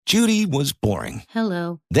Judy was boring.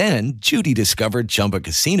 Hello. Then Judy discovered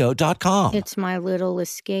ChumbaCasino.com. It's my little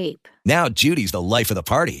escape. Now Judy's the life of the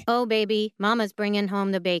party. Oh, baby, mama's bringing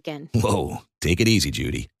home the bacon. Whoa, take it easy,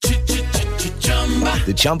 Judy.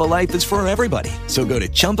 The Chumba life is for everybody. So go to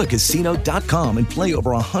ChumbaCasino.com and play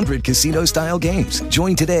over 100 casino-style games.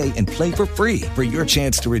 Join today and play for free for your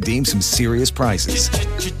chance to redeem some serious prizes.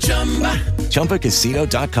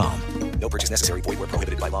 ChumbaCasino.com. No purchase necessary. Void where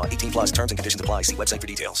prohibited by law. 18 plus terms and conditions apply. See website for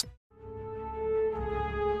details.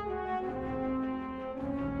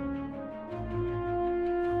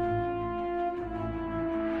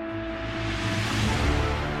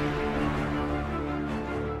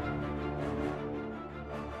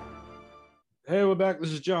 Hey, we're back.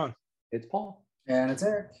 This is John. It's Paul. And it's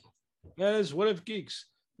Eric. That is What If Geeks.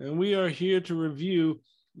 And we are here to review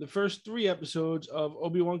the first 3 episodes of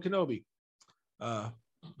Obi-Wan Kenobi.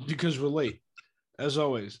 Because we're late, as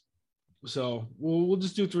always. So we'll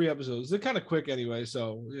just do 3 episodes. They're kind of quick anyway,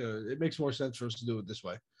 so it makes more sense for us to do it this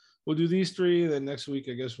way. We'll do these 3, then next week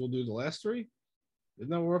I guess we'll do the last 3.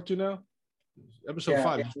 Isn't that what we're up to now? Episode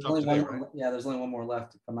 5. Yeah, there's only one more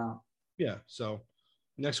left to come out. Yeah, so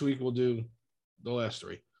next week we'll do the last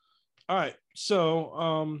 3. All right,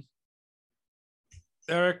 so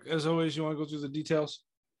Eric, as always, you want to go through the details?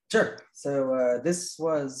 Sure. So this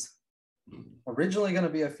was originally going to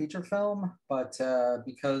be a feature film, but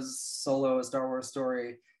because Solo, a Star Wars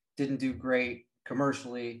story, didn't do great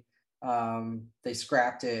commercially, they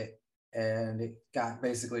scrapped it and it got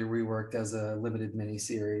basically reworked as a limited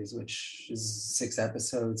miniseries, which is 6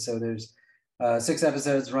 episodes. So there's 6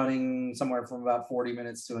 episodes running somewhere from about 40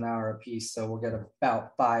 minutes to an hour a piece. So we'll get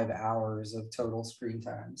about 5 hours of total screen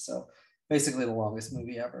time. So basically the longest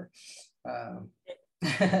movie ever.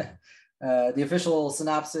 The official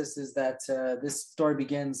synopsis is that this story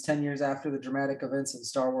begins 10 years after the dramatic events of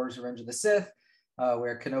Star Wars Revenge of the Sith,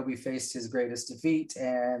 where Kenobi faced his greatest defeat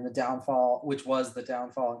and the downfall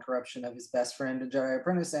and corruption of his best friend and Jedi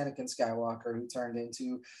apprentice, Anakin Skywalker, who turned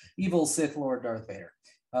into evil Sith Lord Darth Vader.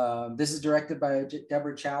 This is directed by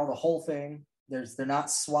Deborah Chow. The whole thing, they're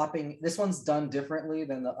not swapping. This one's done differently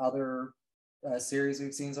than the other series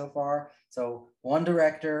we've seen so far. So one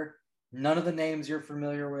director, none of the names you're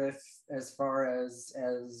familiar with as far as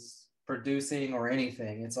producing or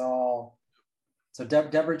anything. It's all. So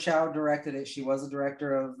Deborah Chow directed it. She was a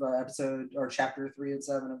director of episode or chapter 3 and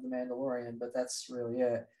 7 of The Mandalorian, but that's really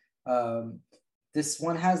it. This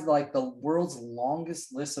one has like the world's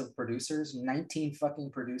longest list of producers, 19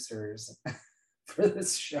 fucking producers for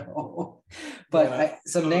this show. But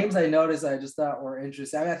some names I noticed I just thought were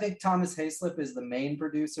interesting. I mean, I think Thomas Hayslip is the main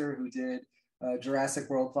producer who did Jurassic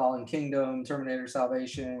World Fallen Kingdom, Terminator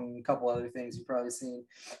Salvation, a couple other things you've probably seen.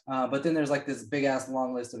 But then there's like this big ass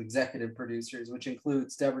long list of executive producers, which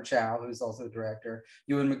includes Deborah Chow, who's also the director,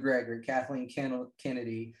 Ewan McGregor, Kathleen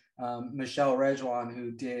Kennedy, Michelle Rejwan,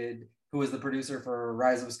 who was the producer for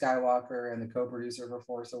Rise of Skywalker and the co-producer for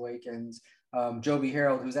Force Awakens. Joby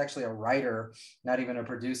Harold, who's actually a writer, not even a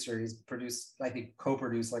producer. He's produced, I think,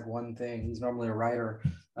 co-produced like one thing. He's normally a writer.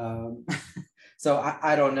 So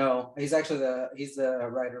I don't know. He's actually the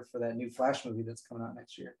writer for that new Flash movie that's coming out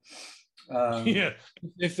next year.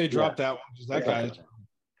 If they drop that one, because that guy.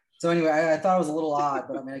 So anyway, I thought it was a little odd,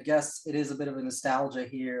 but I mean, I guess it is a bit of a nostalgia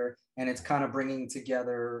here, and it's kind of bringing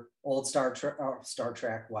together old Star Trek.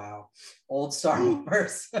 Wow, old Star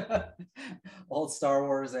Wars, old Star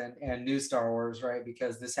Wars, and new Star Wars, right?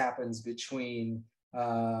 Because this happens between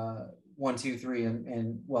 1, 2, 3,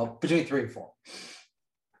 and well, between 3 and 4.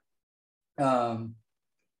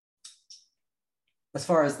 As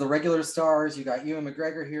far as the regular stars, you got Ewan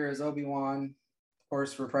McGregor here as Obi-Wan, of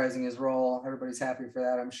course, reprising his role. Everybody's happy for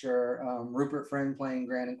that, I'm sure. Rupert Friend playing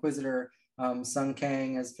Grand Inquisitor, Sung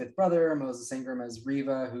Kang as Fifth Brother, Moses Ingram as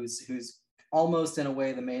Reva, who's almost in a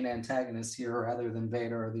way the main antagonist here, rather than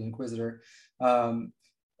Vader or the Inquisitor.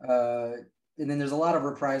 And then there's a lot of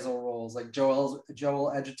reprisal roles, like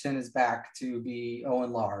Joel Edgerton is back to be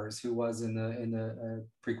Owen Lars, who was in the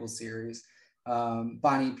prequel series.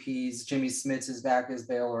 Bonnie Pease, Jimmy Smits is back as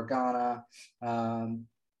Bail Organa.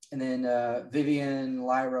 And then Vivian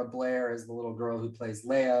Lyra Blair is the little girl who plays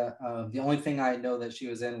Leia. The only thing I know that she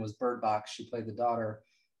was in was Bird Box. She played the daughter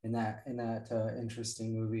in that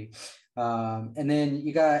interesting movie. And then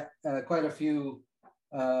you got quite a few,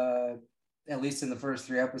 at least in the first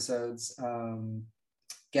 3 episodes,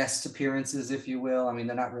 guest appearances, if you will. I mean,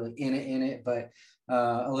 they're not really in it, but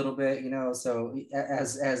a little bit, So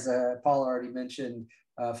as Paul already mentioned,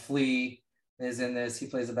 Flea is in this. He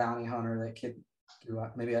plays a bounty hunter. That kid.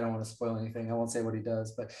 Maybe I don't want to spoil anything. I won't say what he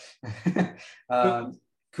does, but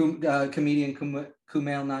comedian Kumail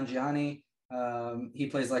Nanjiani He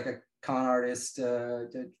plays like a con artist,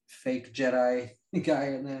 fake Jedi guy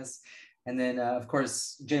in this. And then, of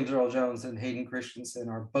course, James Earl Jones and Hayden Christensen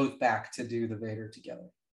are both back to do the Vader together.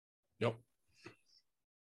 Yep.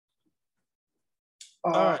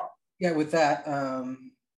 All right. Yeah, with that,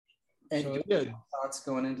 thoughts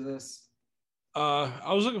going into this?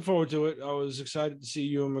 I was looking forward to it. I was excited to see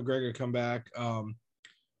Ewan McGregor come back.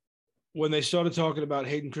 When they started talking about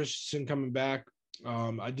Hayden Christensen coming back,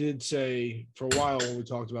 I did say for a while when we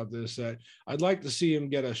talked about this that I'd like to see him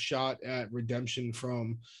get a shot at redemption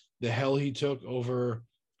from the hell he took over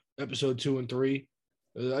episode 2 and 3.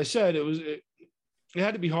 As I said, it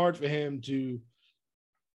had to be hard for him to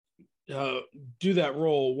do that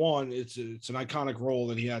role. One, it's an iconic role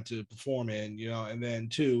that he had to perform in, and then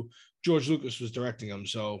 2, George Lucas was directing him.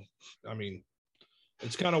 So, I mean,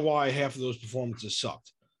 it's kind of why half of those performances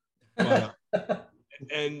sucked. But,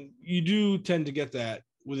 and you do tend to get that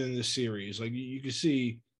within this series. Like you can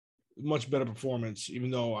see much better performance, even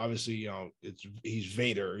though obviously, he's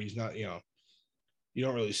Vader. He's not, you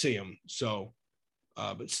don't really see him. So,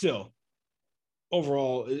 but still,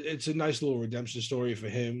 overall, it's a nice little redemption story for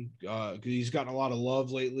him because he's gotten a lot of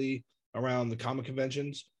love lately around the comic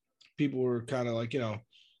conventions. People were kind of like,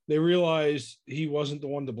 they realized he wasn't the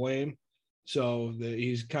one to blame. So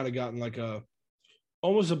he's kind of gotten like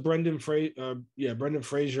almost a Brendan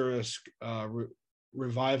Fraser-esque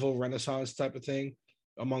revival renaissance type of thing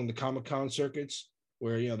among the Comic-Con circuits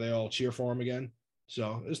where, they all cheer for him again.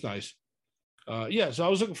 So it's nice. So I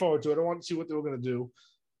was looking forward to it. I wanted to see what they were going to do.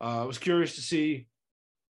 I was curious to see,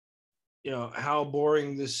 how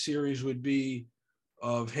boring this series would be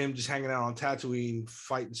of him just hanging out on Tatooine,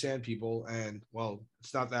 fighting sand people. And, well,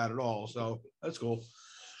 it's not that at all. So that's cool.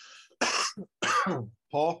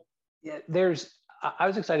 Paul? Yeah, I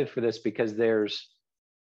was excited for this because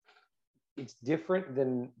it's different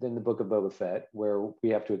than the Book of Boba Fett, where we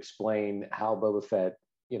have to explain how Boba Fett,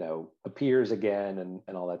 appears again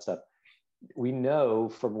and all that stuff. We know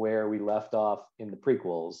from where we left off in the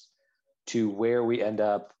prequels to where we end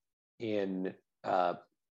up in the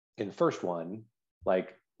first one,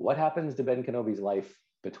 like what happens to Ben Kenobi's life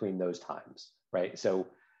between those times, right? So,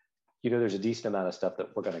 there's a decent amount of stuff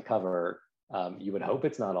that we're going to cover. You would hope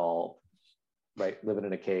it's not all right, living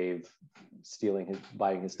in a cave,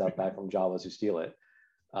 buying his stuff back from Jawas who steal it.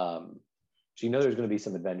 So there's going to be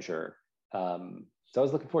some adventure. So I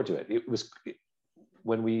was looking forward to it.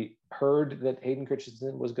 When we heard that Hayden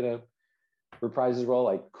Christensen was going to reprise his role,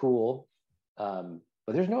 like cool. But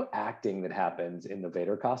there's no acting that happens in the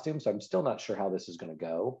Vader costume, so I'm still not sure how this is going to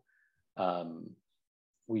go. I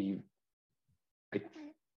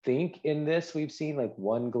think in this we've seen like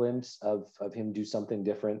one glimpse of him do something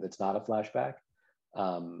different that's not a flashback,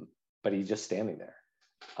 but he's just standing there.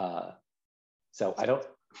 So I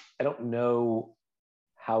don't know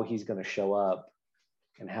how he's going to show up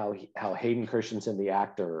and how Hayden Christensen, the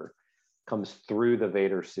actor, comes through the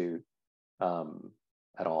Vader suit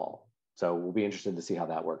at all. So we'll be interested to see how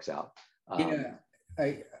that works out.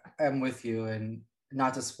 I'm with you, and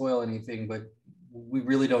not to spoil anything, but we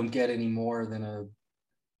really don't get any more than a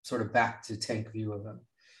sort of back to tank view of him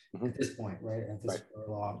at this point, right? At this point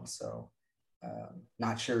along. So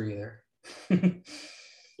not sure either.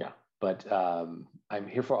 Yeah, but I'm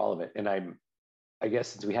here for all of it. And I guess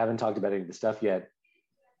since we haven't talked about any of the stuff yet,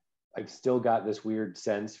 I've still got this weird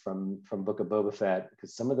sense from Book of Boba Fett,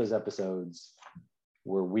 because some of those episodes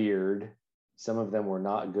were weird. Some of them were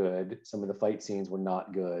not good. Some of the fight scenes were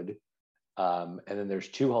not good. And then there's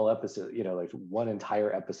 2 whole episodes, like one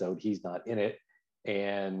entire episode, he's not in it,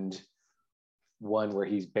 and one where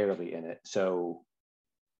he's barely in it. So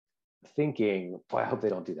thinking, boy, I hope they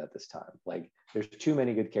don't do that this time. Like there's too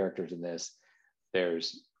many good characters in this.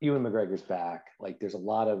 There's Ewan McGregor's back. Like there's a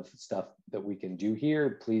lot of stuff that we can do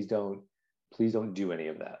here. Please don't do any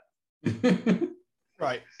of that.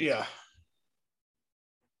 Right. Yeah.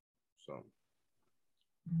 So,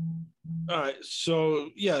 all right. So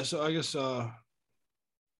I guess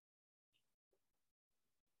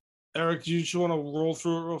Eric, do you just want to roll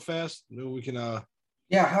through it real fast? Maybe we can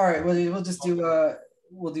Yeah, all right. We'll just do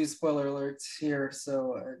we'll do spoiler alerts here.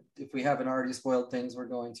 So if we haven't already spoiled things, we're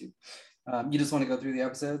going to. You just want to go through the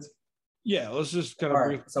episodes? Yeah, let's just kind of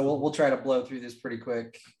right. So we'll try to blow through this pretty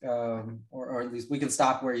quick, or at least we can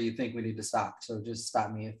stop where you think we need to stop. So just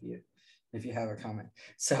stop me if you have a comment.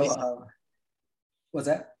 So what's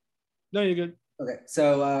that? No, you're good. Okay,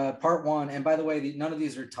 so part 1, and by the way, none of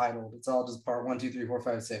these are titled. It's all just part 1, 2, 3, 4,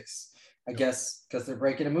 5, 6. I guess because they're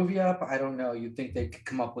breaking a movie up. I don't know. You'd think they could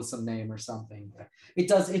come up with some name or something. It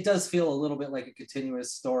does feel a little bit like a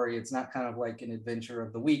continuous story. It's not kind of like an adventure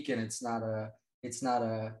of the week, and it's not a it's not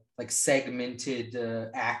a like segmented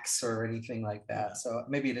acts or anything like that. So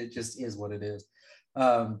maybe it just is what it is.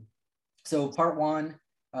 So part one,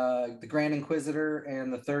 the Grand Inquisitor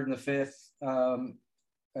and the third and the fifth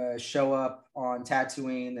show up on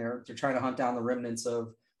Tatooine. They're trying to hunt down the remnants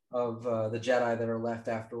of the Jedi that are left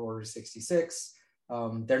after Order 66.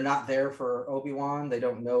 They're not there for Obi-Wan. They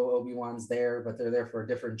don't know Obi-Wan's there, but they're there for a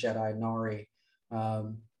different Jedi, Nari.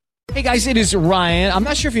 Hey guys, it is Ryan. I'm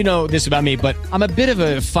not sure if you know this about me, but I'm a bit of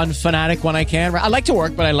a fun fanatic when I can. I like to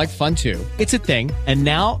work, but I like fun too. It's a thing. And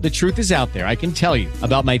now the truth is out there. I can tell you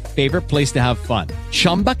about my favorite place to have fun.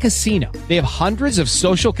 Chumba Casino. They have hundreds of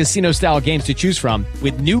social casino style games to choose from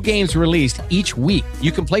with new games released each week.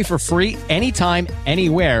 You can play for free anytime,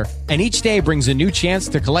 anywhere. And each day brings a new chance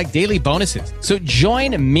to collect daily bonuses. So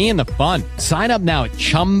join me in the fun. Sign up now at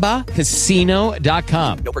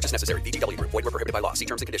ChumbaCasino.com. No purchase necessary. VGW Group. Void where prohibited by law. See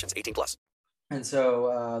terms and conditions. 18+. And so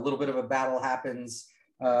a little bit of a battle happens.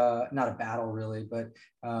 Not a battle really, but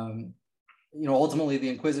ultimately the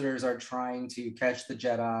Inquisitors are trying to catch the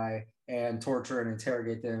Jedi and torture and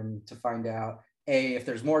interrogate them to find out A, if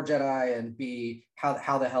there's more Jedi, and B,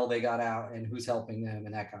 how the hell they got out and who's helping them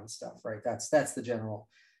and that kind of stuff, right? That's the general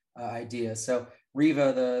idea. So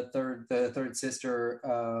Reva, the third sister,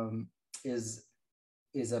 is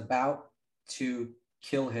about to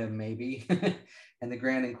kill him, maybe, and the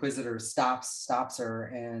Grand Inquisitor stops her,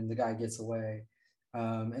 and the guy gets away.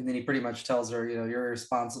 And then he pretty much tells her, you're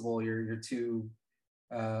irresponsible. You're too.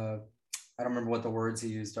 I don't remember what the words he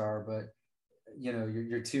used are, but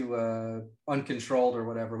you're too uncontrolled or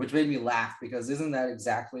whatever, which made me laugh, because isn't that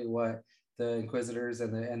exactly what the Inquisitors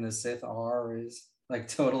and the Sith are? Is like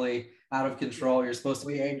totally out of control. You're supposed to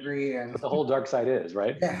be angry, and the whole dark side is,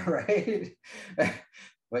 right? Yeah, right.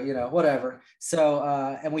 But whatever. So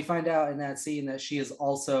and we find out in that scene that she has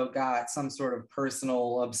also got some sort of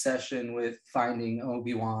personal obsession with finding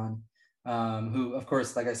Obi-Wan, who, of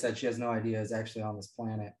course, like I said, she has no idea is actually on this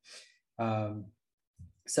planet.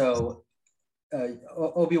 So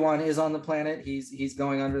Obi-Wan is on the planet. He's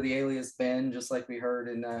going under the alias Ben, just like we heard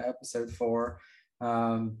in episode 4.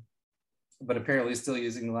 But apparently still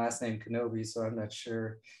using the last name Kenobi, so I'm not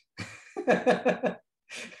sure.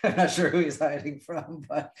 I'm not sure who he's hiding from,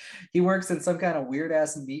 but he works in some kind of weird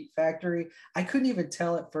ass meat factory. I couldn't even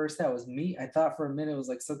tell at first that was meat. I thought for a minute it was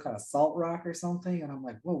like some kind of salt rock or something, and I'm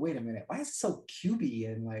like, whoa, wait a minute, why is it so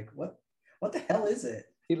cubey, and like what the hell is it?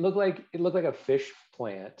 It looked like a fish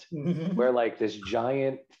plant where like this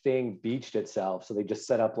giant thing beached itself. So they just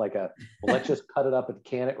set up like let's just cut it up and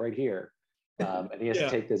can it right here. And he has to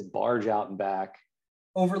take this barge out and back.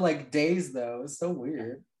 Over like days though. It's so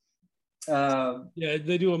weird.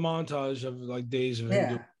 They do a montage of like days of him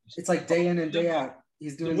doing this. It's like day in and day out.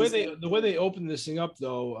 He's doing the way they open this thing up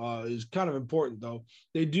though is kind of important though.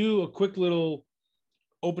 They do a quick little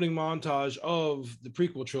opening montage of the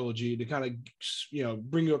prequel trilogy to kind of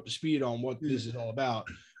bring you up to speed on what this is all about,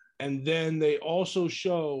 and then they also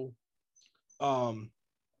show a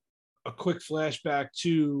quick flashback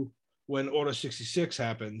to when Order 66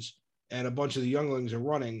 happens and a bunch of the younglings are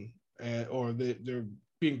running, or they're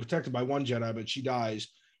being protected by one Jedi, but she dies,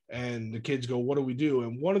 and the kids go, what do we do?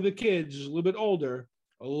 And one of the kids is a little bit older,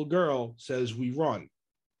 a little girl, says, we run.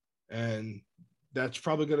 And that's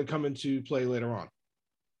probably going to come into play later on.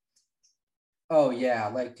 Oh yeah,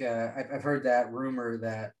 like I've heard that rumor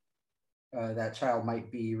that that child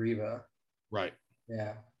might be Reva. Right.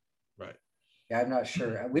 Yeah. Right. Yeah, I'm not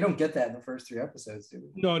sure. We don't get that in the first 3 episodes, do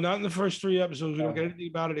we? No, not in the first 3 episodes. We don't get anything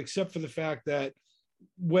about it except for the fact that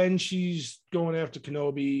when she's going after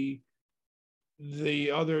Kenobi, the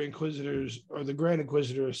other Inquisitors, or the Grand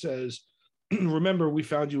Inquisitor, says, remember, we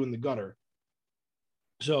found you in the gutter.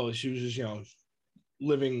 So she was just,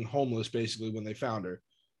 living homeless basically when they found her.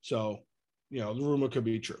 So, the rumor could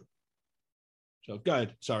be true. So go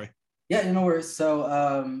ahead. Sorry. Yeah, no worries. So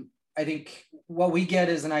I think what we get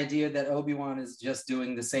is an idea that Obi-Wan is just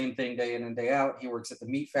doing the same thing day in and day out. He works at the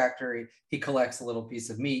meat factory. He collects a little piece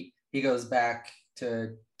of meat. He goes back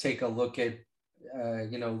to take a look at,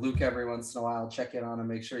 Luke every once in a while, check in on him,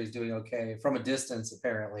 make sure he's doing okay from a distance.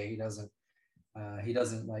 Apparently, he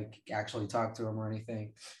doesn't like actually talk to him or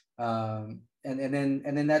anything. And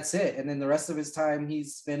then that's it. And then the rest of his time,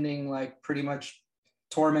 he's spending like pretty much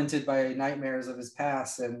tormented by nightmares of his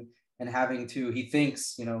past and having to, he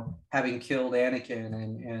thinks, having killed Anakin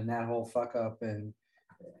and that whole fuck up. And,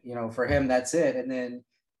 for him, that's it. And then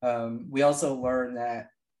we also learn that,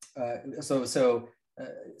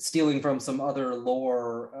 stealing from some other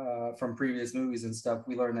lore from previous movies and stuff,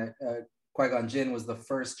 we learn that Qui-Gon Jinn was the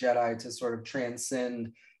first Jedi to sort of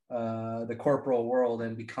transcend the corporal world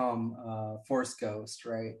and become Force Ghost,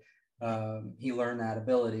 right? he learned that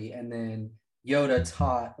ability, and then Yoda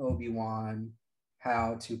taught Obi-Wan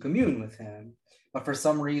how to commune with him. But for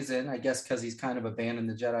some reason, I guess because he's kind of abandoned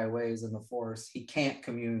the Jedi ways and the Force, he can't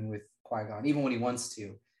commune with Qui-Gon, even when he wants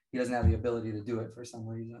to. He doesn't have the ability to do it for some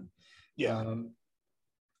reason. Yeah.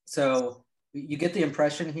 So you get the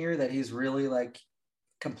impression here that he's really like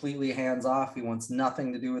completely hands off. He wants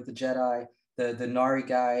nothing to do with the Jedi. The Nari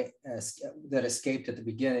guy that escaped at the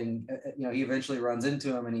beginning, he eventually runs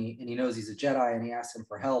into him, and he knows he's a Jedi, and he asks him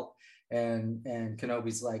for help. And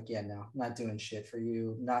Kenobi's like, yeah, no, I'm not doing shit for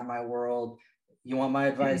you. Not my world. You want my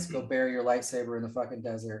advice? Go bury your lightsaber in the fucking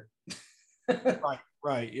desert.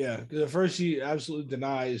 Right. Yeah. Because at first he absolutely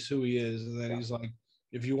denies who he is, and then he's like,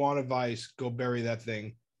 if you want advice, go bury that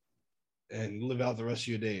thing and live out the rest of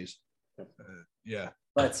your days. Yeah.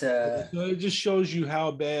 But so it just shows you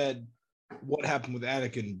how bad what happened with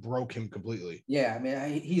Anakin broke him completely. Yeah, I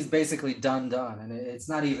mean, he's basically done, and it's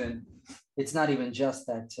not even just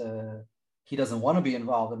that he doesn't want to be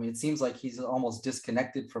involved. I mean, it seems like he's almost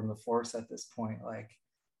disconnected from the Force at this point. Like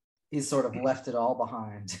he's sort of left it all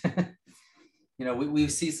behind. We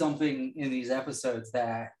see something in these episodes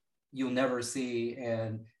that you'll never see,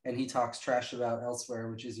 and he talks trash about elsewhere,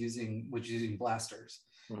 which is using blasters.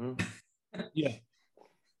 Mm-hmm. Yeah.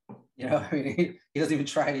 I mean, he doesn't even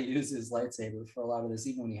try to use his lightsaber for a lot of this,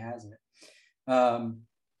 even when he has it.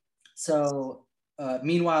 So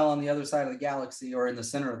meanwhile, on the other side of the galaxy, or in the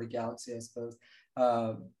center of the galaxy, I suppose,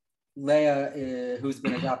 Leia, who's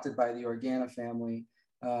been adopted by the Organa family,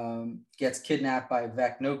 gets kidnapped by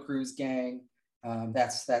Vec Nokru's gang.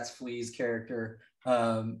 That's Flea's character.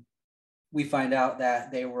 We find out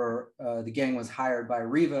that the gang was hired by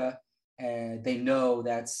Reva, and they know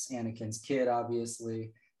that's Anakin's kid,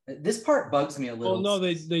 obviously. This part bugs me a little. Well,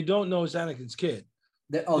 no, they don't know it's Anakin's kid.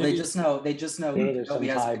 They just know. There's some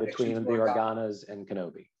tie between the Organas and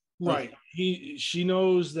Kenobi. Right. She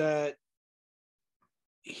knows that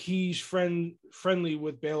he's friendly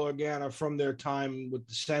with Bail Organa from their time with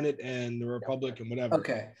the Senate and the Republic and whatever.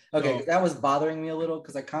 Okay. So, that was bothering me a little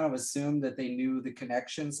because I kind of assumed that they knew the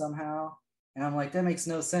connection somehow. And I'm like, that makes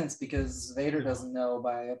no sense because Vader doesn't know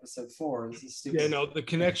by episode 4. This is stupid. Yeah, no, the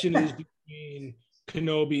connection is between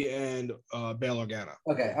Kenobi and Bail Organa.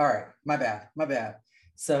 Okay, all right. My bad.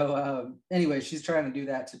 So anyway, she's trying to do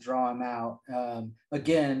that to draw him out.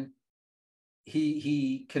 Again,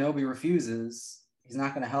 Kenobi refuses. He's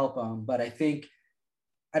not going to help him. But I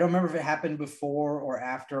don't remember if it happened before or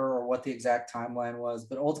after or what the exact timeline was.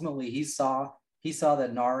 But ultimately, he saw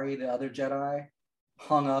that Nari, the other Jedi,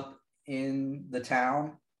 hung up in the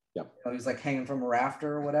town. Yep. He was like hanging from a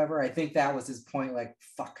rafter or whatever. I think that was his point. Like,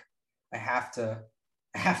 fuck, I have to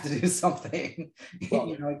do something.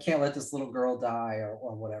 Well, I can't let this little girl die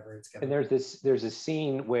or whatever it's gonna. And there's a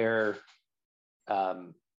scene where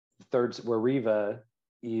where Reva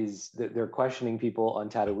they're questioning people on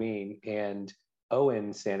Tatooine, and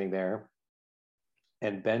Owen's standing there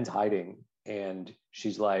and Ben's hiding, and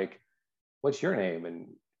she's like, what's your name? And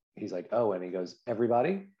he's like, Owen. He goes,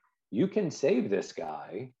 everybody, you can save this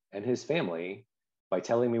guy and his family by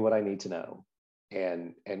telling me what I need to know.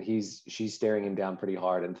 And she's staring him down pretty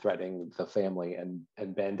hard and threatening the family, and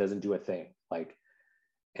Ben doesn't do a thing.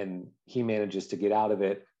 And he manages to get out of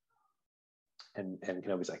it. And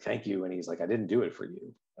Kenobi's like, thank you. And he's like, I didn't do it for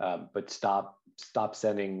you. But stop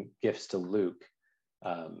sending gifts to Luke.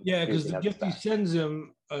 Because the gift he sends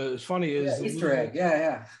him is funny. Is Easter egg.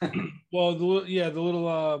 Yeah. Well, the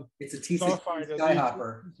little it's a T6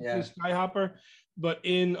 Skyhopper. Yeah, Skyhopper. But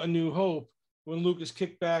in A New Hope, when Luke is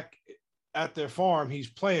kicked back at their farm, he's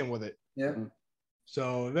playing with it. Yeah.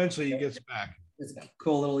 So eventually he gets back. It's a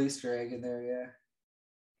cool little Easter egg in there.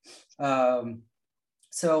 Yeah.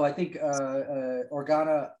 So I think Senator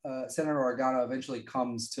Organa eventually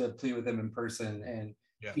comes to plead with him in person, and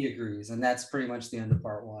he agrees, and that's pretty much the end of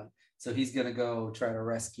part 1. So he's going to go try to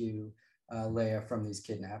rescue Leia from these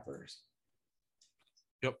kidnappers.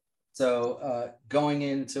 Yep. So going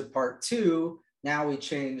into part 2, now we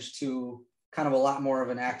change to kind of a lot more of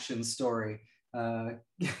an action story,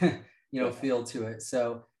 feel to it.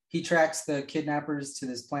 So he tracks the kidnappers to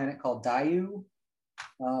this planet called Daiyu.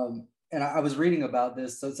 And I was reading about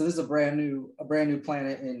this. So this is a brand new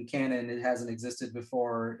planet in canon. It hasn't existed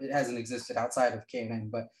before. It hasn't existed outside of canon,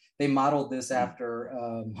 but they modeled this after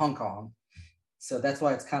Hong Kong. So that's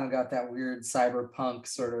why it's kind of got that weird cyberpunk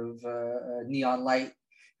sort of neon light,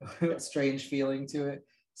 strange feeling to it.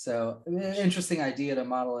 So interesting idea to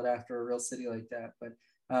model it after a real city like that. But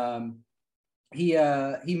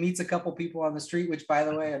he meets a couple people on the street, which, by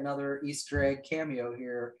the way, another Easter egg cameo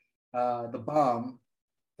here. The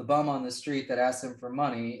bum on the street that asks him for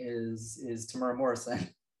money is Tamura Morrison.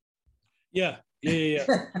 Yeah. He's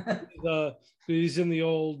in the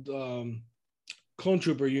old clone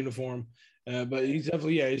trooper uniform, but he's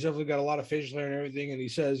definitely got a lot of facial hair and everything. And he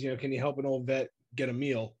says, can you help an old vet get a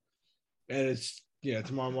meal? And it's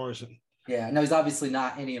Tamar Morrison. Yeah, no, he's obviously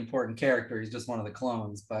not any important character. He's just one of the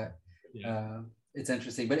clones, but it's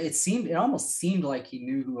interesting. But it almost seemed like he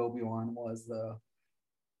knew who Obi-Wan was, though.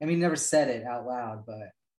 I mean, he never said it out loud,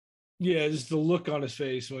 but yeah, just the look on his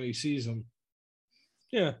face when he sees him.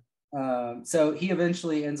 Yeah. So he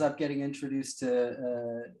eventually ends up getting introduced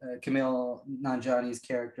to Kumail Nanjiani's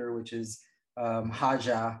character, which is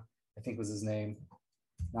Haja, I think was his name,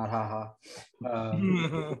 not Haha.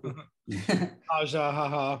 Haja,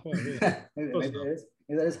 haha. Maybe that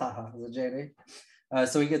is Haha. Is it JD?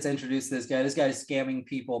 So he gets introduced to this guy. This guy's scamming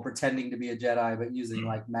people, pretending to be a Jedi, but using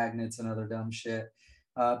like magnets and other dumb shit.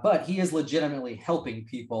 But he is legitimately helping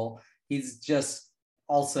people. He's just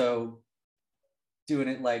also doing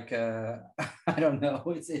it like I don't know.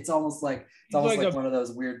 It's almost like one of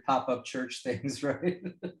those weird pop-up church things, right?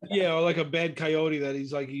 Yeah, or like a bad coyote that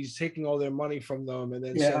he's taking all their money from them and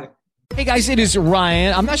then sending. Hey guys, it is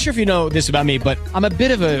Ryan. I'm not sure if you know this about me, but I'm a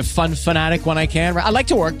bit of a fun fanatic when I can. I like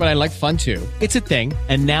to work, but I like fun too. It's a thing.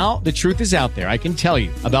 And now the truth is out there. I can tell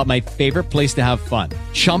you about my favorite place to have fun.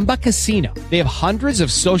 Chumba Casino. They have hundreds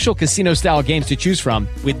of social casino style games to choose from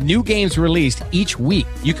with new games released each week.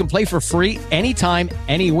 You can play for free anytime,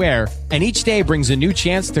 anywhere. And each day brings a new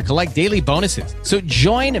chance to collect daily bonuses. So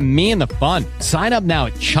join me in the fun. Sign up now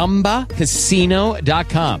at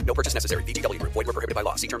ChumbaCasino.com. No purchase necessary. VGW Group. Void where prohibited by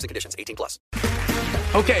law. See terms and conditions. 18+.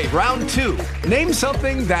 Okay, round two. Name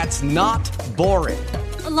something that's not boring.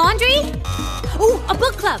 A laundry? Ooh, a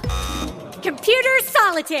book club. Computer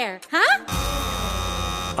solitaire, huh?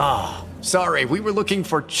 Ah, sorry. We were looking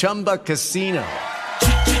for Chumba Casino.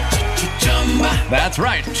 That's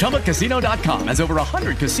right. ChumbaCasino.com has over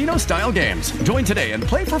 100 casino-style games. Join today and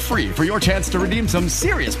play for free for your chance to redeem some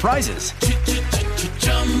serious prizes.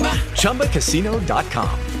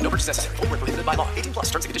 ChumbaCasino.com. No purchase necessary. Void where prohibited by law. 18+.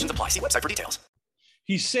 Terms and conditions apply. See website for details.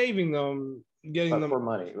 He's saving them, getting them for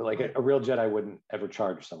money. Like a real Jedi wouldn't ever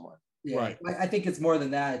charge someone. Yeah, right. I think it's more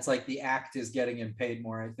than that. It's like the act is getting him paid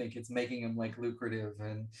more. I think it's making him like lucrative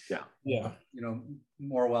and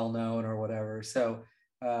more well known or whatever. So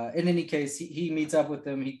in any case, he meets up with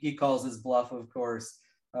them. He calls his bluff, of course.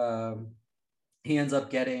 He ends up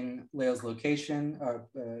getting Leia's location.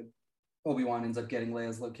 Obi-Wan ends up getting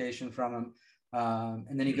Leia's location from him.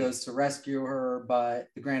 And then he goes to rescue her, but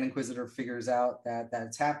the Grand Inquisitor figures out that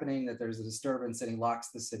that's happening, that there's a disturbance, and he locks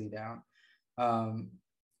the city down.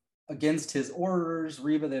 Against his orders,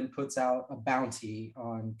 Reva then puts out a bounty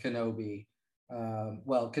on Kenobi.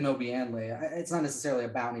 Kenobi and Leia. It's not necessarily a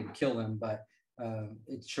bounty to kill them, but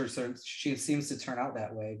she seems to turn out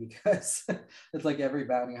that way because it's like every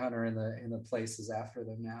bounty hunter in the place is after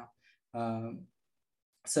them now.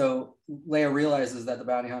 So Leia realizes that the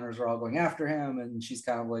bounty hunters are all going after him, and she's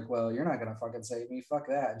kind of like, well, you're not gonna fucking save me, fuck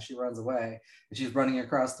that. And she runs away, and she's running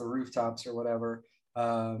across the rooftops or whatever.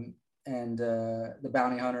 And the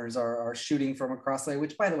bounty hunters are shooting from across Leia,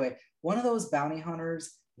 which, by the way, one of those bounty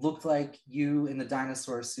hunters looked like you in the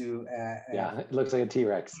dinosaur suit. It looks like a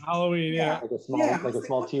T-Rex. Halloween, like a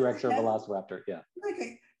small T-Rex or a Velociraptor. Yeah.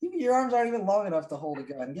 Your arms aren't even long enough to hold a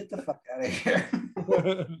gun. Get the fuck out of here.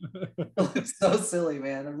 It looks so silly,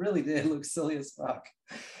 man. It really did look silly as fuck.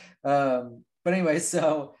 But anyway,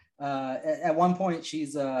 so at one point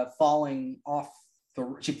she's falling off.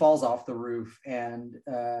 She falls off the roof, and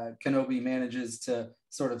Kenobi manages to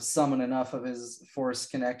sort of summon enough of his force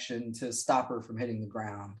connection to stop her from hitting the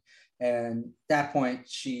ground. And at that point,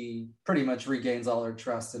 she pretty much regains all her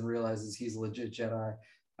trust and realizes he's a legit Jedi,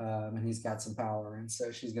 and he's got some power. And so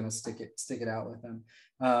she's going to stick it out with him.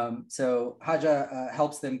 So Haja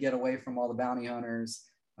helps them get away from all the bounty hunters.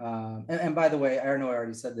 And by the way, I don't know I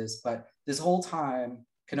already said this, but this whole time,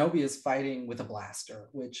 Kenobi is fighting with a blaster,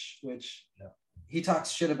 which he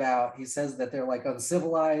talks shit about. He says that they're like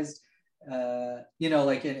uncivilized,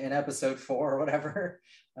 like in episode 4 or whatever.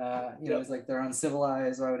 It's like they're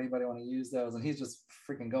uncivilized. Why would anybody want to use those? And he's just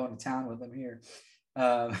freaking going to town with them here.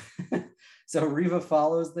 So Reva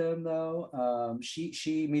follows them though.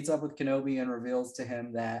 She meets up with Kenobi and reveals to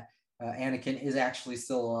him that Anakin is actually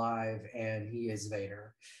still alive and he is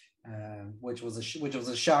Vader, which was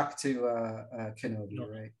a shock to Kenobi,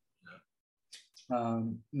 right?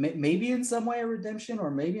 Maybe in some way a redemption,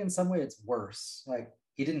 or maybe in some way it's worse. Like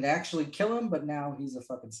he didn't actually kill him, but now he's a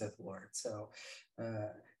fucking Sith Lord. So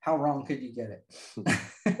how wrong could you get it?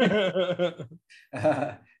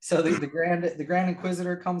 So the Grand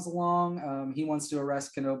Inquisitor comes along. He wants to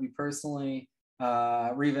arrest Kenobi personally.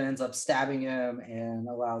 Reva ends up stabbing him and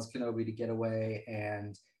allows Kenobi to get away.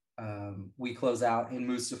 And we close out in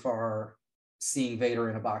Mustafar seeing Vader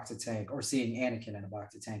in a Bacta tank, or seeing Anakin in a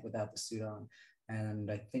Bacta tank without the suit on.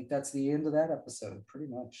 And I think that's the end of that episode, pretty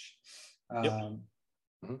much.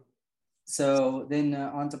 So then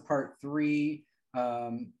on to part 3.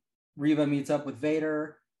 Reva meets up with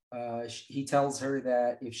Vader. He tells her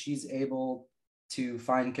that if she's able to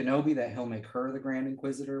find Kenobi, that he'll make her the Grand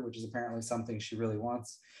Inquisitor, which is apparently something she really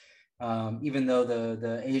wants. Even though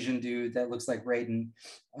the Asian dude that looks like Raiden,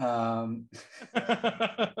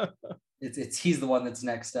 he's the one that's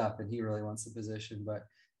next up, and he really wants the position. But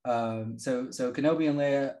so Kenobi and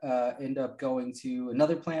Leia end up going to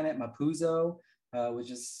another planet, Mapuzo,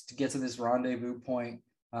 which is to get to this rendezvous point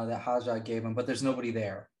that Haja gave him, but there's nobody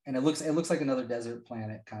there, and it looks like another desert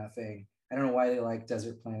planet kind of thing. I don't know why they like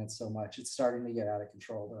desert planets so much. It's starting to get out of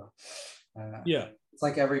control, though. It's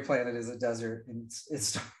like every planet is a desert in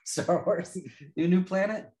Star Wars. New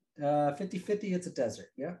planet, 50-50, it's a desert.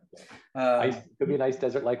 Yeah. Could be a nice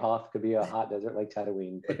desert like Hoth, could be a hot desert like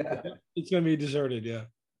Tatooine. But, yeah. It's going to be deserted, yeah.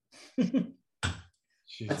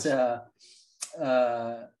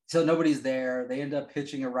 So nobody's there. They end up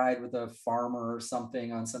hitching a ride with a farmer or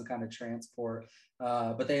something on some kind of transport,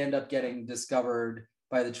 but they end up getting discovered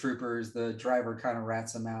by the troopers. The driver kind of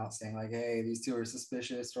rats them out, saying like, "Hey, these two are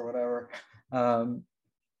suspicious," or whatever.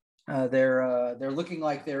 They're looking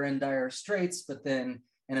like they're in dire straits, but then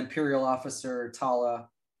an Imperial officer, Tala,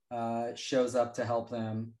 shows up to help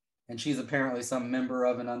them, and she's apparently some member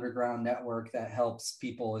of an underground network that helps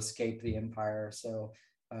people escape the Empire. So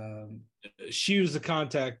she was the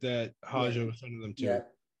contact that Haja was sending them to.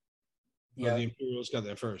 Yeah. The Imperials got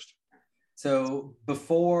there first. So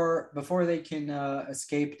before they can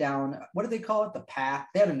escape down, what do they call it? The path.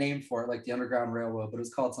 They had a name for it, like the Underground Railroad, but it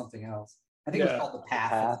was called something else. I think it was called the path.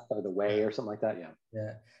 The path or the way or something like that.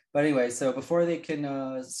 Yeah. But anyway, so before they can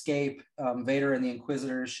escape, Vader and the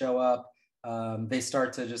Inquisitors show up. They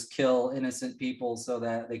start to just kill innocent people so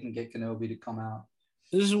that they can get Kenobi to come out.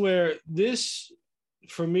 This is where this,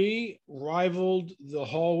 for me, rivaled the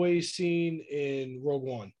hallway scene in Rogue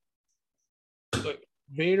One. Like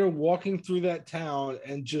Vader walking through that town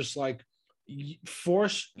and just like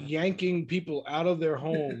force yanking people out of their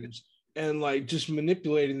homes and like just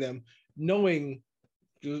manipulating them, knowing,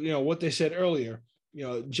 what they said earlier,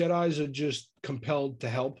 Jedis are just compelled to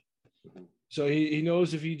help. So he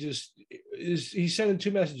knows if he's sending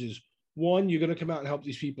 2 messages. 1, you're going to come out and help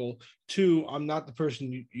these people. 2, I'm not the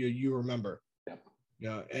person you remember.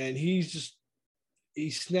 And he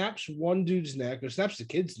snaps one dude's neck, or snaps the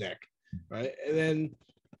kid's neck, right? And then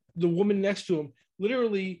the woman next to him,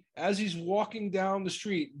 literally, as he's walking down the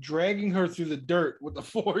street, dragging her through the dirt with the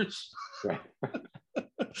Force. Right.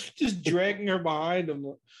 Just dragging her behind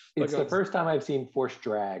him. It's the first time I've seen Force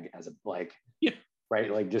drag as a,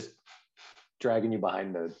 right? Like just dragging you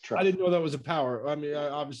behind the truck. I didn't know that was a power. I mean,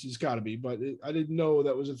 obviously it's got to be, but I didn't know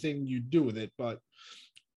that was a thing you do with it. But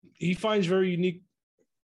he finds very unique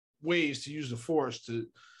ways to use the Force to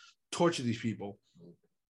torture these people.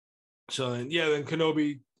 So then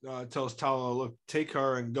Kenobi tells Tala, "Look, take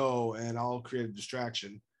her and go, and I'll create a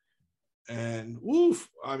distraction." And woof,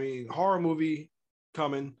 I mean, horror movie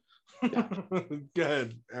coming. Go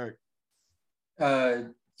ahead, Eric.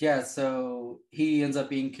 So he ends up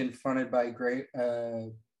being confronted by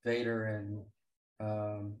Vader and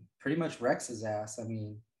pretty much wrecks his ass. I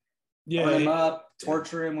mean, burn him up,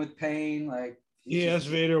 torture him with pain. Like he asks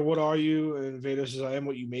Vader, "What are you?" And Vader says, "I am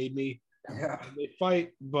what you made me." Yeah. And they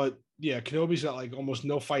fight, but Kenobi's got like almost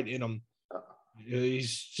no fight in him.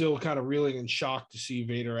 He's still kind of reeling in shock to see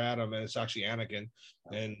Vader at him, and it's actually Anakin.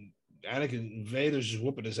 And Vader's just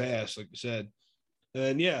whooping his ass, like you said.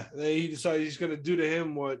 And he decides he's going to do to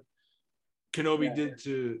him what Kenobi did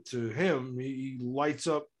to him. He lights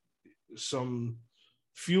up some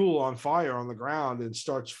fuel on fire on the ground and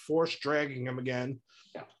starts Force dragging him again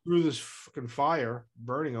through this fucking fire,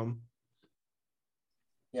 burning him.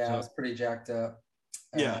 Yeah, it was pretty jacked up.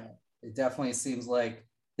 It definitely seems like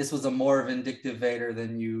this was a more vindictive Vader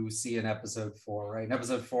than you see in episode 4, right? In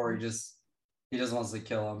episode 4, he just wants to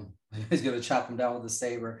kill him. He's going to chop him down with a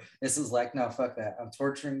saber. This is like, no, fuck that. I'm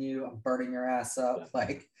torturing you. I'm burning your ass up.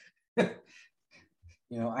 Like,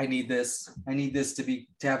 I need this. I need this to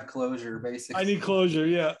have closure, basically. I need closure,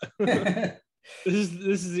 yeah. This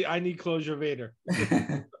is the I need closure Vader.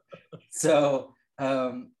 So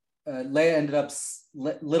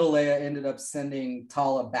little Leia ended up sending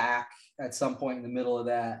Tala back at some point in the middle of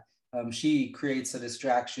that. She creates a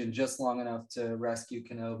distraction just long enough to rescue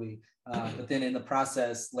Kenobi. But then in the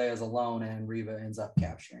process, Leia's alone and Reva ends up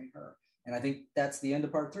capturing her. And I think that's the end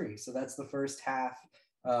of part 3. So that's the first half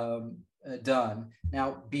done.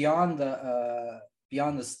 Now, beyond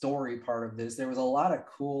the story part of this, there was a lot of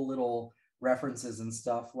cool little references and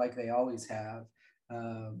stuff like they always have.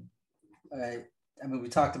 I mean, we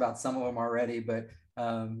talked about some of them already, but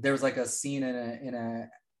there was like a scene in a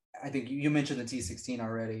I think you mentioned the T-16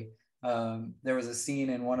 already. There was a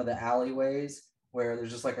scene in one of the alleyways where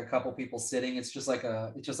there's just like a couple people sitting. It's just like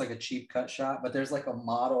a cheap cut shot, but there's like a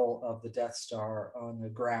model of the Death Star on the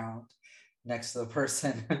ground next to the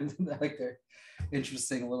person. Like they're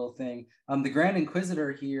interesting little thing. The Grand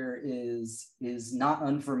Inquisitor here is not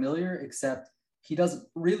unfamiliar, except he doesn't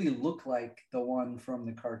really look like the one from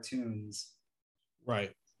the cartoons.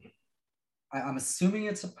 Right. I'm assuming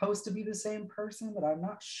it's supposed to be the same person, but I'm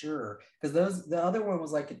not sure, because the other one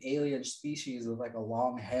was like an alien species with like a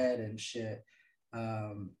long head and shit.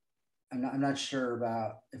 I'm not sure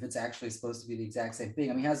about if it's actually supposed to be the exact same thing.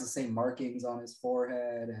 I mean, he has the same markings on his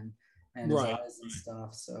forehead and his eyes and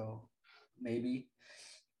stuff, so maybe.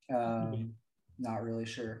 Not really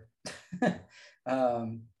sure.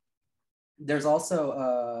 There's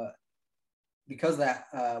also because that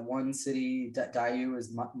one city, Dayu,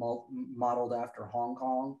 is modeled after Hong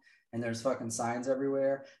Kong, and there's fucking signs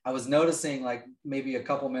everywhere. I was noticing like maybe a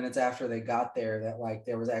couple minutes after they got there that like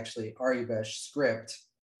there was actually Aribesh script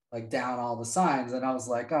like down all the signs, and I was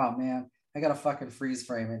like, oh man, I gotta fucking freeze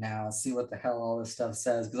frame it now and see what the hell all this stuff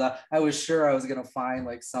says, because I was sure I was gonna find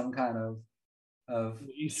like some kind of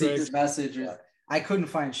secret message. Yeah. I couldn't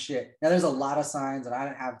find shit. Now there's a lot of signs and I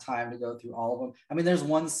didn't have time to go through all of them. I mean, there's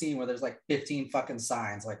one scene where there's like 15 fucking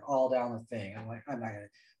signs like all down the thing. I'm like, I'm not gonna,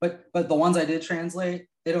 but the ones I did translate,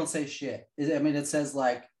 they don't say shit. I mean, it says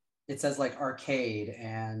like arcade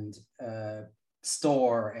and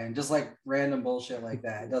store and just like random bullshit like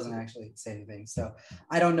that. It doesn't actually say anything. So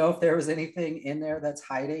I don't know if there was anything in there that's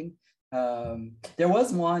hiding. There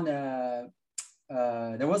was one that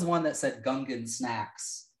said Gungan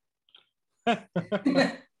snacks. But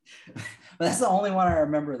that's the only one I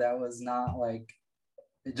remember that was not like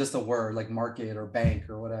just a word like market or bank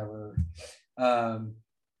or whatever. The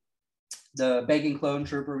begging clone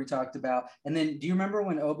trooper we talked about. And then do you remember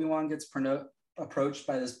when Obi-Wan gets approached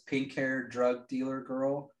by this pink-haired drug dealer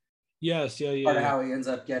girl? Yes, yeah. Part of how he ends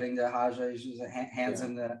up getting to Haja, he just hands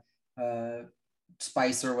him the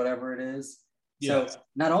spice or whatever it is. Yeah. So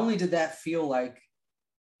not only did that feel like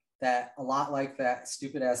that, a lot like that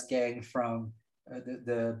stupid ass gang from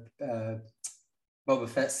the Boba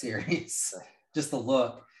Fett series, just the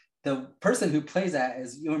look. The person who plays that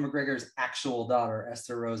is Ewan McGregor's actual daughter,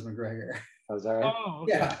 Esther Rose McGregor. Oh, is that right? Oh,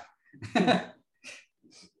 okay. Yeah.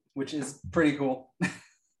 Which is pretty cool.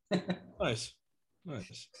 Nice. What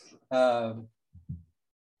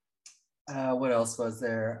else was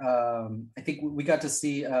there? I think we got to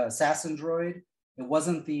see Assassin Droid. It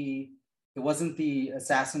wasn't the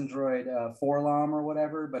Assassin Droid Forlom or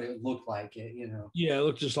whatever, but it looked like it, you know. Yeah, it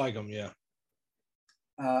looked just like him. Yeah.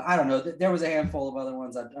 I don't know. There was a handful of other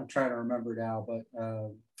ones I'm trying to remember now, but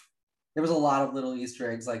there was a lot of little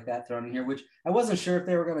Easter eggs like that thrown in here, which I wasn't sure if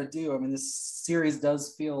they were going to do. I mean, this series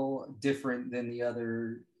does feel different than the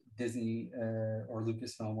other Disney or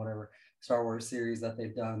Lucasfilm, whatever, Star Wars series that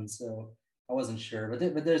they've done. So I wasn't sure, but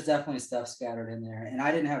there's definitely stuff scattered in there. And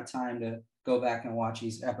I didn't have time to go back and watch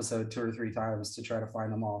each episode 2 or 3 times to try to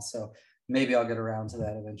find them all. So maybe I'll get around to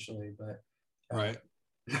that eventually, but. Right.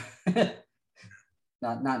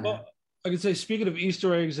 Not now. Well, I could say, speaking of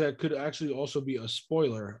Easter eggs, that could actually also be a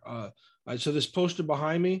spoiler. So this poster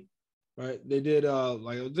behind me, right? They did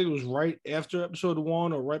like I think it was right after episode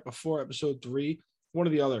 1 or right before episode 3, one or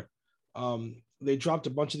the other. They dropped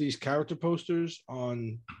a bunch of these character posters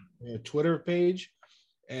on their Twitter page,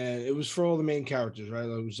 and it was for all the main characters, right?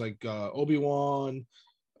 It was like Obi-Wan,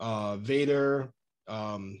 Vader,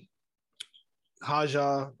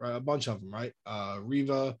 Haja, right? A bunch of them, right?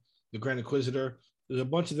 Reva, the Grand Inquisitor. There's a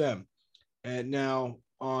bunch of them. And now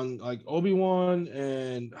on like Obi-Wan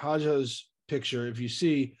and Haja's picture, if you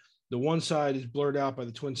see, the one side is blurred out by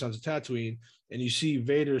the twin sons of Tatooine, and you see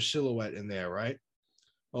Vader's silhouette in there, right?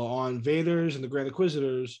 Well, on Vader's and the Grand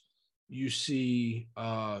Inquisitors, you see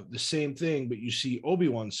the same thing, but you see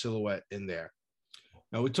Obi-Wan's silhouette in there.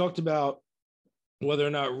 Now, we talked about whether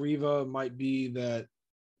or not Reva might be that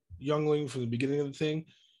youngling from the beginning of the thing.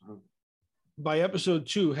 By episode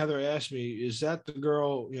 2, Heather asked me, is that the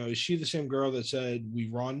girl, is she the same girl that said we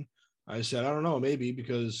run? I said, I don't know, maybe,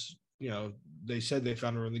 because, they said they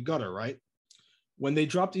found her in the gutter, right? When they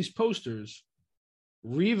dropped these posters,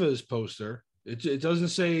 Reva's poster, it doesn't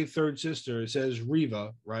say third sister, it says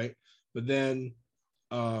Reva, right? But then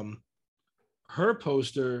her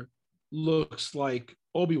poster looks like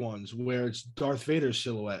Obi-Wan's, where it's Darth Vader's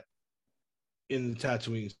silhouette in the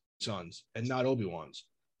Tatooine Suns and not Obi-Wan's.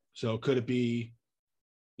 So could it be,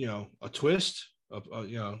 a twist?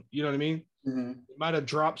 You know what I mean? Mm-hmm. They might have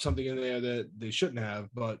dropped something in there that they shouldn't have,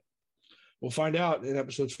 but we'll find out in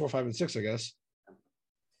episodes 4, 5, and 6, I guess.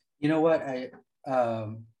 You know what?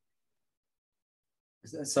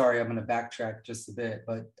 Sorry, I'm going to backtrack just a bit,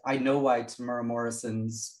 but I know why Tamara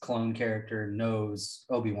Morrison's clone character knows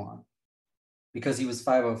Obi-Wan, because he was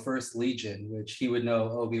 501st Legion, which he would know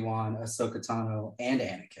Obi-Wan, Ahsoka Tano, and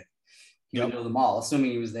Anakin. He would know them all, assuming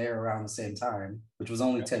he was there around the same time, which was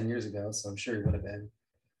only 10 years ago, so I'm sure he would have been.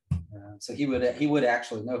 So he would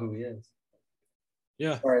actually know who he is.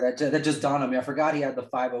 Yeah. Sorry, that just dawned on me. I forgot he had the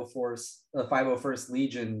 501st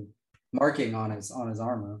Legion marking on his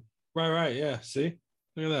armor. Right. Yeah. See,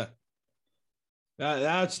 look at that.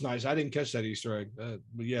 That's nice. I didn't catch that Easter egg,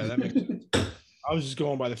 but yeah, that makes sense. I was just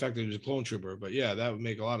going by the fact that he was a clone trooper, but yeah, that would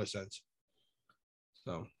make a lot of sense.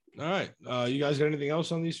 So, all right, you guys got anything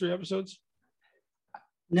else on these 3 episodes?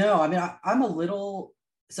 No, I mean, I'm a little.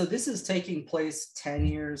 So this is taking place 10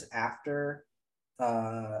 years after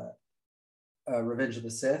Revenge of the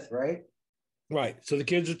Sith, right? Right. So the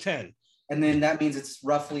kids are 10. And then that means it's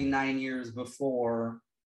roughly 9 years before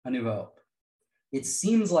A New Hope. It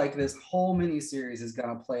seems like this whole miniseries is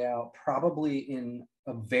going to play out probably in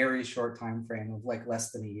a very short time frame of like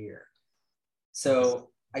less than a year.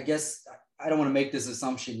 So I guess I don't want to make this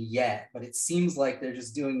assumption yet, but it seems like they're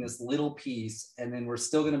just doing this little piece, and then we're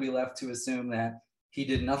still going to be left to assume that he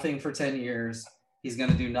did nothing for 10 years. He's going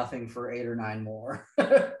to do nothing for 8 or 9 more.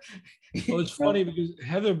 Well, it's funny because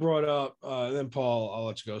Heather brought up, and then Paul, I'll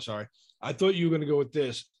let you go. Sorry. I thought you were going to go with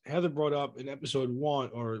this. Heather brought up in episode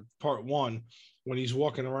 1 or part 1, when he's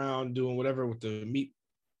walking around doing whatever with the meat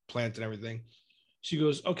plant and everything. She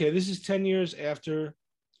goes, okay, this is 10 years after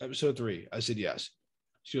episode 3. I said, yes.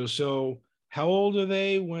 She goes, so how old are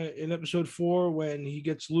they when in episode 4 when he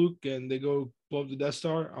gets Luke and they go blow up the Death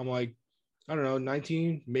Star? I'm like, I don't know,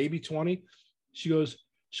 19, maybe 20. She goes,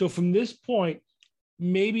 so from this point,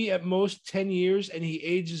 maybe at most 10 years, and he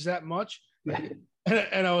ages that much.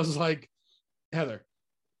 And I was like, Heather,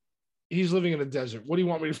 he's living in a desert. What do you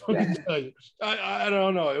want me to fucking tell you? I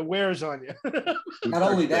don't know. It wears on you. Not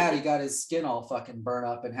only that, he got his skin all fucking burnt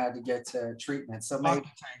up and had to get treatment. So maybe,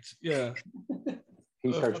 yeah.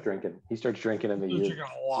 He starts drinking. He starts drinking, and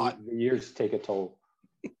the years take a toll.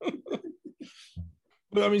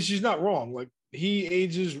 But I mean, she's not wrong. Like, he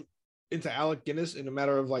ages into Alec Guinness in a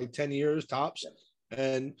matter of like 10 years tops.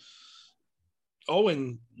 And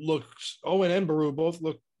Owen and Beru both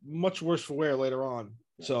look much worse for wear later on.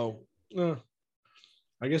 So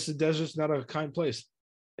I guess the desert's not a kind place.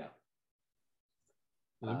 Yeah.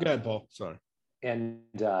 Go ahead, Paul. Sorry. And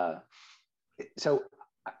so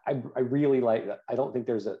I really like that. I don't think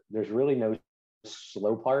there's really no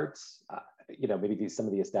slow parts. Maybe some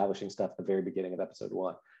of the establishing stuff at the very beginning of episode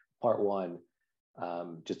 1, part 1,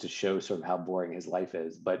 just to show sort of how boring his life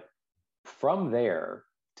is. But from there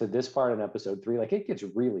to this part in episode 3, like, it gets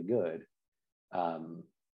really good, and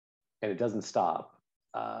it doesn't stop.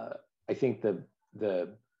 I think the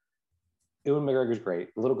Ewan McGregor's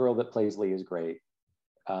great. The little girl that plays Lee is great.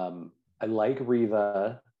 I like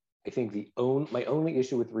Reva. I think my only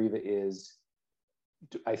issue with Reva is,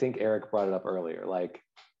 I think Eric brought it up earlier. Like,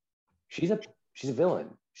 she's a villain.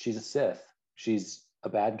 She's a Sith. She's a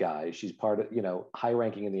bad guy. She's part of, high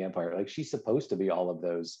ranking in the Empire. Like, she's supposed to be all of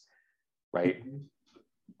those, right?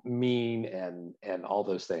 Mm-hmm. Mean and all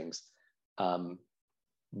those things.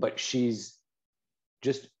 But she's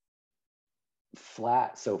just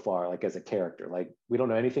flat so far, like, as a character. Like, we don't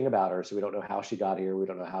know anything about her, so we don't know how she got here. We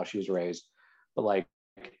don't know how she was raised. But like,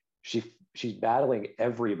 she's battling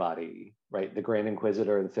everybody, right? The Grand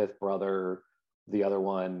Inquisitor, the fifth brother, the other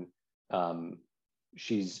one.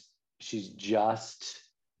 She's just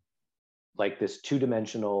like this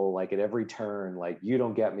two-dimensional, like, at every turn, like, you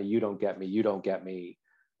don't get me, you don't get me, you don't get me.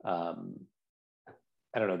 I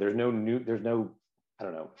don't know.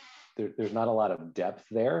 There's not a lot of depth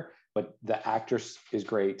there, but the actress is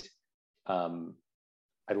great.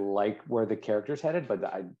 I like where the character's headed, but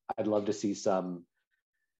I'd love to see some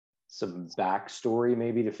backstory,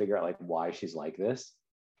 maybe, to figure out, like, why she's like this.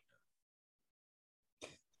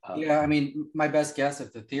 Yeah, I mean, my best guess,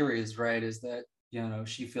 if the theory is right, is that,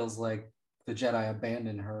 she feels like the Jedi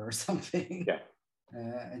abandoned her or something. Yeah.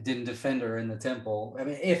 And didn't defend her in the temple. I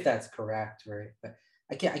mean, if that's correct, right? But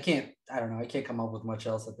I don't know. I can't come up with much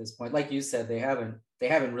else at this point. Like you said, they haven't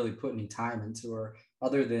really put any time into her,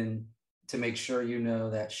 other than to make sure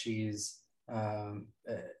that she's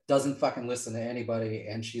doesn't fucking listen to anybody,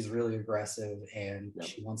 and she's really aggressive, and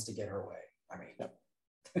she wants to get her way. I mean,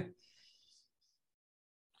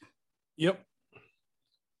 Yep.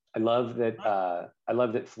 I love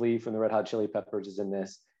that Flea from the Red Hot Chili Peppers is in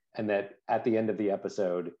this, and that at the end of the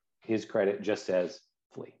episode, his credit just says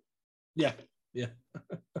Flea. Yeah. Flea.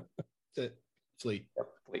 Yep,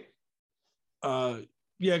 Flea.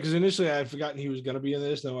 Yeah, because initially I had forgotten he was going to be in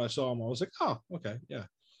this. Then when I saw him, I was like, oh, okay, yeah.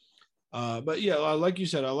 But yeah, like you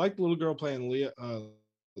said, I like the little girl playing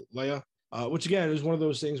Leia, which again is one of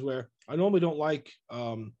those things where I normally don't like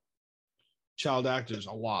child actors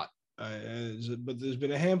a lot. But there's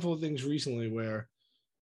been a handful of things recently where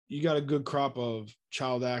you got a good crop of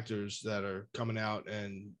child actors that are coming out,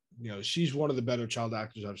 and she's one of the better child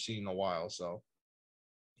actors I've seen in a while, so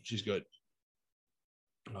she's good.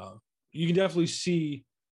 You can definitely see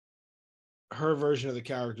her version of the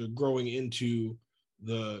character growing into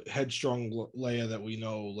the headstrong Leia that we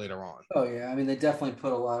know later on. Oh yeah, I mean they definitely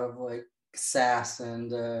put a lot of like sass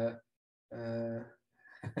and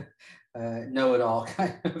know-it-all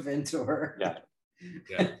kind of into her. Yeah.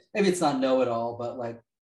 Maybe it's not know-it-all, but like,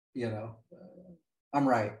 I'm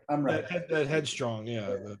right. That headstrong,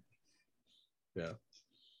 yeah. Yeah.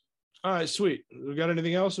 All right, sweet. We got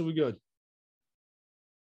anything else? Or are we good?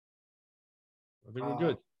 I think we're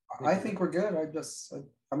good. I think we're good.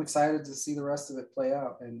 I'm excited to see the rest of it play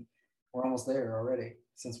out, and we're almost there already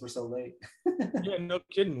since we're so late. Yeah, no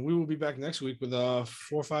kidding. We will be back next week with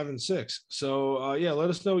 4, 5, and 6. So yeah, let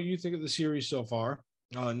us know what you think of the series so far.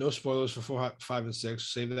 No spoilers for 4, 5, and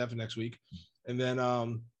 6. Save that for next week, and then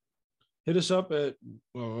hit us up at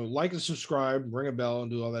like and subscribe, ring a bell,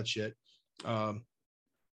 and do all that shit.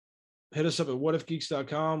 Hit us up at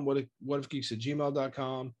whatifgeeks.com,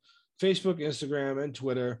 whatifgeeks@gmail.com, Facebook, Instagram, and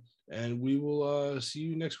Twitter, and we will see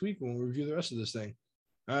you next week when we review the rest of this thing.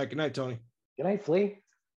 All right, good night, Tony. Good night, Flea.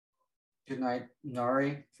 Good night,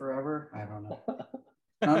 Nari, forever. I don't know.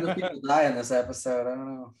 How many people die in this episode? I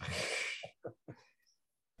don't know.